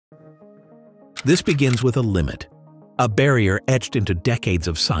This begins with a limit, a barrier etched into decades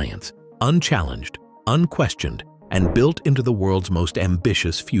of science, unchallenged, unquestioned, and built into the world's most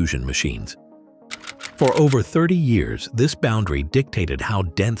ambitious fusion machines. For over 30 years, this boundary dictated how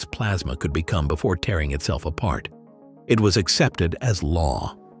dense plasma could become before tearing itself apart. It was accepted as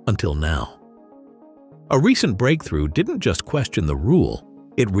law until now. A recent breakthrough didn't just question the rule,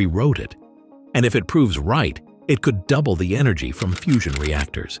 it rewrote it. And if it proves right, it could double the energy from fusion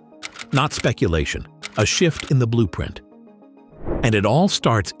reactors. Not speculation, a shift in the blueprint. And it all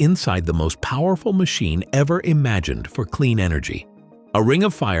starts inside the most powerful machine ever imagined for clean energy. A ring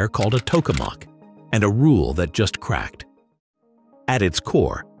of fire called a tokamak, and a rule that just cracked. At its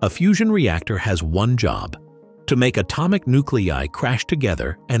core, a fusion reactor has one job: to make atomic nuclei crash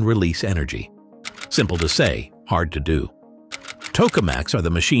together and release energy. Simple to say, hard to do. Tokamaks are the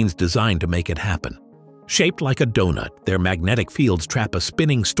machines designed to make it happen. Shaped like a donut, their magnetic fields trap a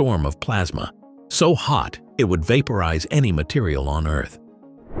spinning storm of plasma, so hot it would vaporize any material on Earth.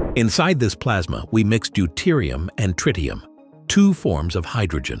 Inside this plasma, we mix deuterium and tritium, two forms of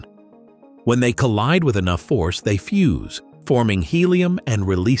hydrogen. When they collide with enough force, they fuse, forming helium and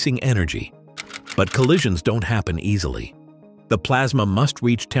releasing energy. But collisions don't happen easily. The plasma must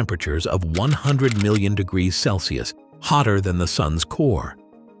reach temperatures of 100 million degrees Celsius, hotter than the sun's core.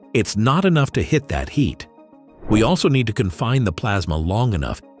 It's not enough to hit that heat. We also need to confine the plasma long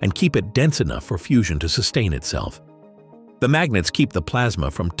enough and keep it dense enough for fusion to sustain itself. The magnets keep the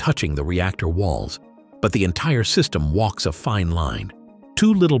plasma from touching the reactor walls, but the entire system walks a fine line.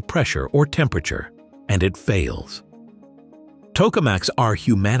 Too little pressure or temperature, and it fails. Tokamaks are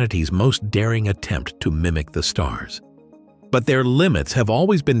humanity's most daring attempt to mimic the stars. But their limits have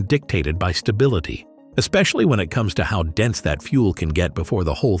always been dictated by stability, especially when it comes to how dense that fuel can get before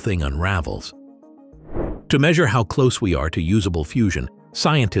the whole thing unravels. To measure how close we are to usable fusion,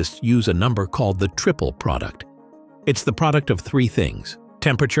 scientists use a number called the triple product. It's the product of three things: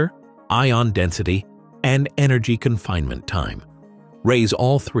 temperature, ion density, and energy confinement time. Raise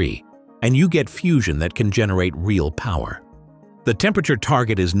all three, and you get fusion that can generate real power. The temperature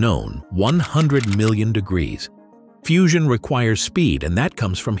target is known: 100 million degrees. Fusion requires speed, and that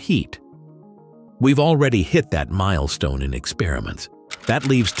comes from heat. We've already hit that milestone in experiments. That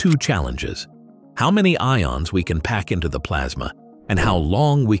leaves two challenges: how many ions we can pack into the plasma, and how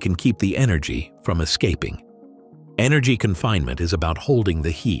long we can keep the energy from escaping. Energy confinement is about holding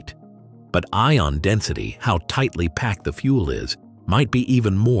the heat, but ion density, how tightly packed the fuel is, might be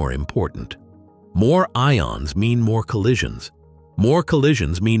even more important. More ions mean more collisions. More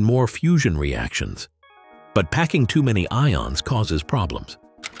collisions mean more fusion reactions. But packing too many ions causes problems.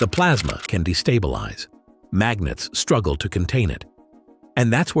 The plasma can destabilize. Magnets struggle to contain it.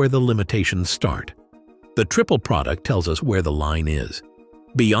 And that's where the limitations start. The triple product tells us where the line is.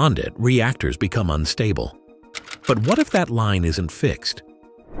 Beyond it, reactors become unstable. But what if that line isn't fixed?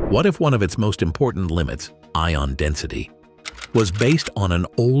 What if one of its most important limits, ion density, was based on an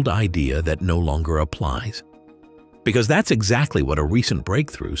old idea that no longer applies? Because that's exactly what a recent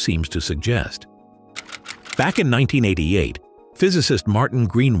breakthrough seems to suggest. Back in 1988, physicist Martin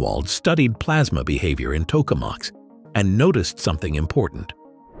Greenwald studied plasma behavior in tokamaks and noticed something important.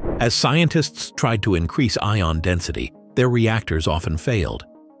 As scientists tried to increase ion density, their reactors often failed.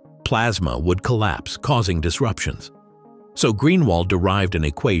 Plasma would collapse, causing disruptions. So Greenwald derived an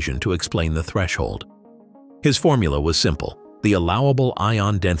equation to explain the threshold. His formula was simple: the allowable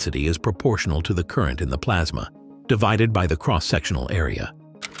ion density is proportional to the current in the plasma, divided by the cross-sectional area.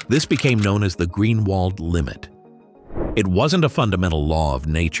 This became known as the Greenwald limit. It wasn't a fundamental law of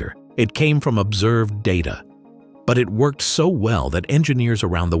nature, it came from observed data. But it worked so well that engineers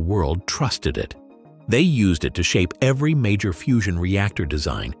around the world trusted it. They used it to shape every major fusion reactor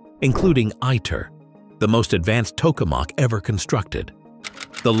design, including ITER, the most advanced tokamak ever constructed.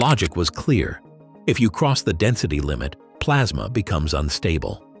 The logic was clear: if you cross the density limit, plasma becomes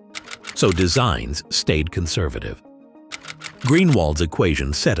unstable. So designs stayed conservative. Greenwald's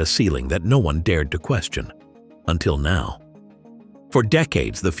equation set a ceiling that no one dared to question, until now. For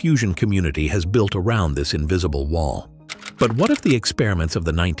decades, the fusion community has built around this invisible wall. But what if the experiments of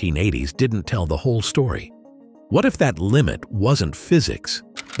the 1980s didn't tell the whole story? What if that limit wasn't physics,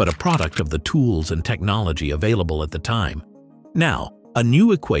 but a product of the tools and technology available at the time? Now, a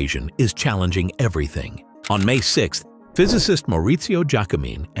new equation is challenging everything. On May 6th, physicist Maurizio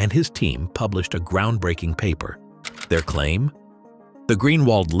Giacomin and his team published a groundbreaking paper. Their claim? The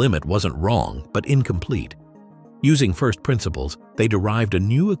Greenwald limit wasn't wrong, but incomplete. Using first principles, they derived a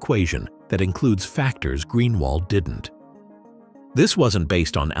new equation that includes factors Greenwald didn't. This wasn't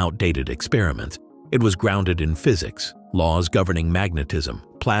based on outdated experiments. It was grounded in physics, laws governing magnetism,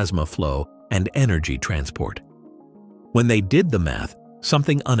 plasma flow, and energy transport. When they did the math,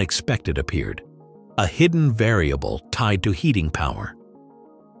 something unexpected appeared, a hidden variable tied to heating power.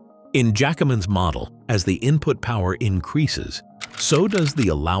 In Giacomin's model, as the input power increases, so does the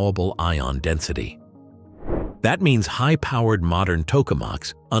allowable ion density. That means high-powered modern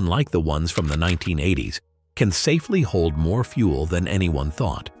tokamaks, unlike the ones from the 1980s, can safely hold more fuel than anyone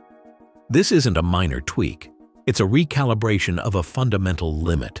thought. This isn't a minor tweak. It's a recalibration of a fundamental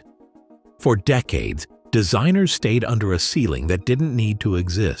limit. For decades, designers stayed under a ceiling that didn't need to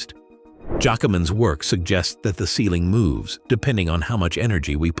exist. Giacomin's work suggests that the ceiling moves depending on how much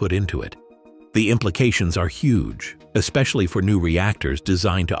energy we put into it. The implications are huge, especially for new reactors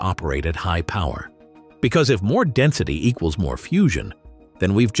designed to operate at high power. Because if more density equals more fusion,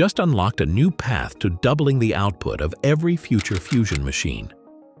 then we've just unlocked a new path to doubling the output of every future fusion machine.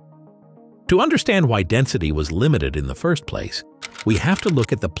 To understand why density was limited in the first place, we have to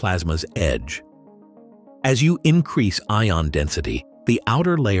look at the plasma's edge. As you increase ion density, the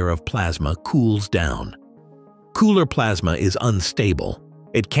outer layer of plasma cools down. Cooler plasma is unstable.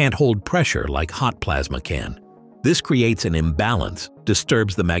 It can't hold pressure like hot plasma can. This creates an imbalance,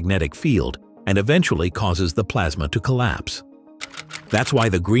 disturbs the magnetic field, and eventually causes the plasma to collapse. That's why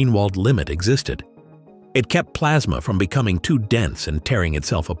the Greenwald limit existed. It kept plasma from becoming too dense and tearing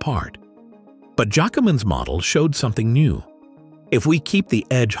itself apart. But Giacomin's model showed something new. If we keep the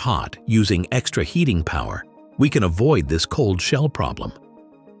edge hot using extra heating power, we can avoid this cold shell problem.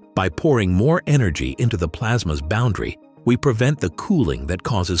 By pouring more energy into the plasma's boundary, we prevent the cooling that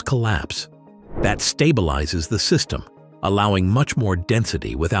causes collapse. That stabilizes the system, allowing much more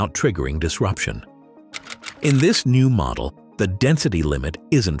density without triggering disruption. In this new model, the density limit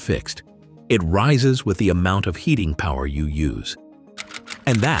isn't fixed. It rises with the amount of heating power you use.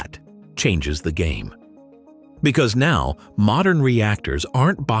 And that changes the game. Because now, modern reactors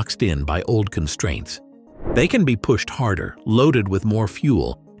aren't boxed in by old constraints. They can be pushed harder, loaded with more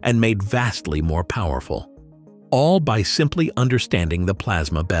fuel, and made vastly more powerful. All by simply understanding the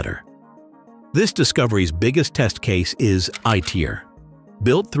plasma better. This discovery's biggest test case is ITER.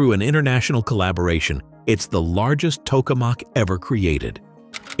 Built through an international collaboration, it's the largest tokamak ever created.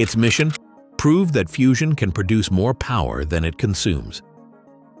 Its mission? Prove that fusion can produce more power than it consumes.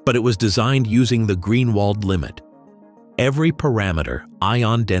 But it was designed using the Greenwald limit. Every parameter,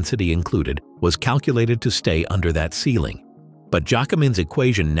 ion density included, was calculated to stay under that ceiling. But Giacomin's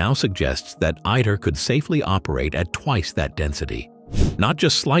equation now suggests that ITER could safely operate at twice that density. Not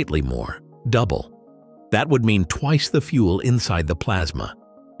just slightly more, double. That would mean twice the fuel inside the plasma,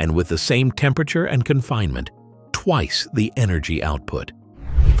 and with the same temperature and confinement, twice the energy output.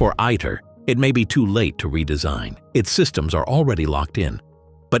 For ITER, it may be too late to redesign. Its systems are already locked in.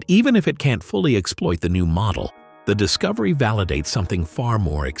 But even if it can't fully exploit the new model, the discovery validates something far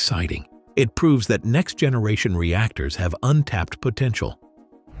more exciting. It proves that next-generation reactors have untapped potential.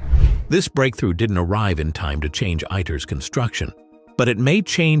 This breakthrough didn't arrive in time to change ITER's construction, but it may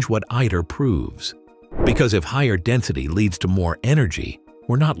change what ITER proves. Because if higher density leads to more energy,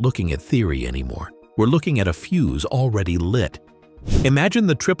 we're not looking at theory anymore. We're looking at a fuse already lit. Imagine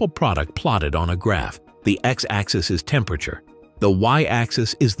the triple product plotted on a graph. The x-axis is temperature. The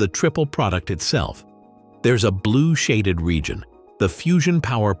y-axis is the triple product itself. There's a blue shaded region, the fusion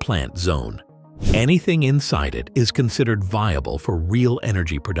power plant zone. Anything inside it is considered viable for real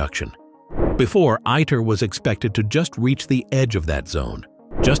energy production. Before, ITER was expected to just reach the edge of that zone,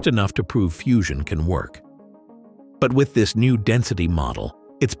 just enough to prove fusion can work. But with this new density model,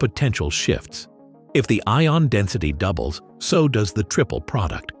 its potential shifts. If the ion density doubles, so does the triple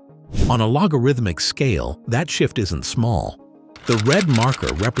product. On a logarithmic scale, that shift isn't small. The red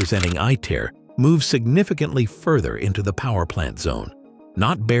marker representing ITER moves significantly further into the power plant zone,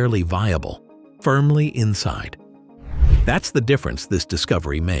 not barely viable, firmly inside. That's the difference this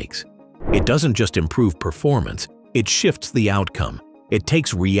discovery makes. It doesn't just improve performance, it shifts the outcome. It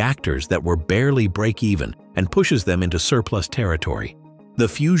takes reactors that were barely break-even and pushes them into surplus territory. The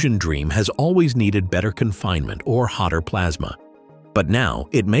fusion dream has always needed better confinement or hotter plasma. But now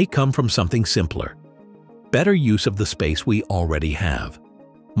it may come from something simpler. Better use of the space we already have.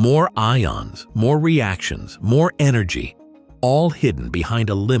 More ions, more reactions, more energy, all hidden behind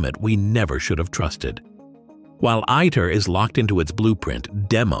a limit we never should have trusted. While ITER is locked into its blueprint,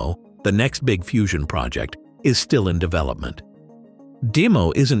 DEMO, the next big fusion project, is still in development.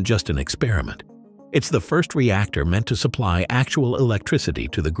 DEMO isn't just an experiment. It's the first reactor meant to supply actual electricity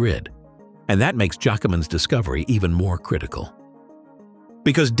to the grid. And that makes Giacomin's discovery even more critical.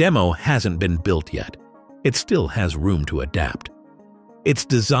 Because DEMO hasn't been built yet, it still has room to adapt. Its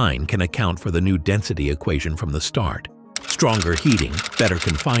design can account for the new density equation from the start, Stronger heating, better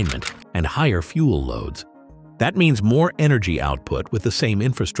confinement, and higher fuel loads. That means more energy output with the same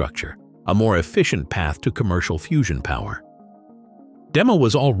infrastructure, a more efficient path to commercial fusion power. Demo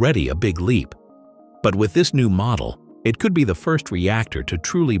was already a big leap, but with this new model, it could be the first reactor to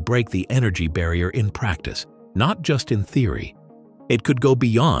truly break the energy barrier in practice, not just in theory. It could go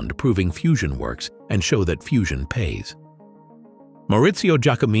beyond proving fusion works and show that fusion pays. Maurizio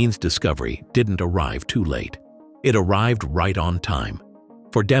Giacomin's discovery didn't arrive too late. It arrived right on time,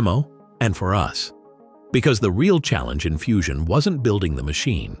 for Demo and for us. Because the real challenge in fusion wasn't building the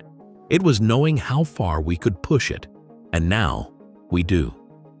machine, it was knowing how far we could push it, and now we do.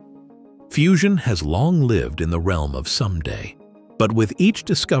 Fusion has long lived in the realm of someday, but with each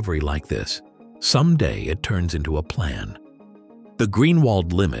discovery like this, someday it turns into a plan. The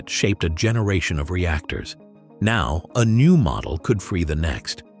Greenwald limit shaped a generation of reactors. Now, a new model could free the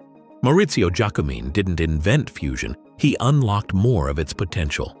next. Maurizio Giacomin didn't invent fusion, he unlocked more of its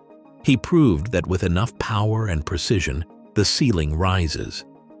potential. He proved that with enough power and precision, the ceiling rises.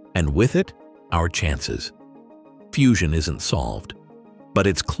 And with it, our chances. Fusion isn't solved, but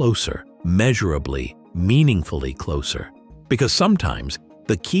it's closer, measurably, meaningfully closer. Because sometimes,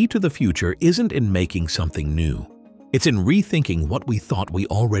 the key to the future isn't in making something new. It's in rethinking what we thought we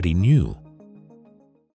already knew.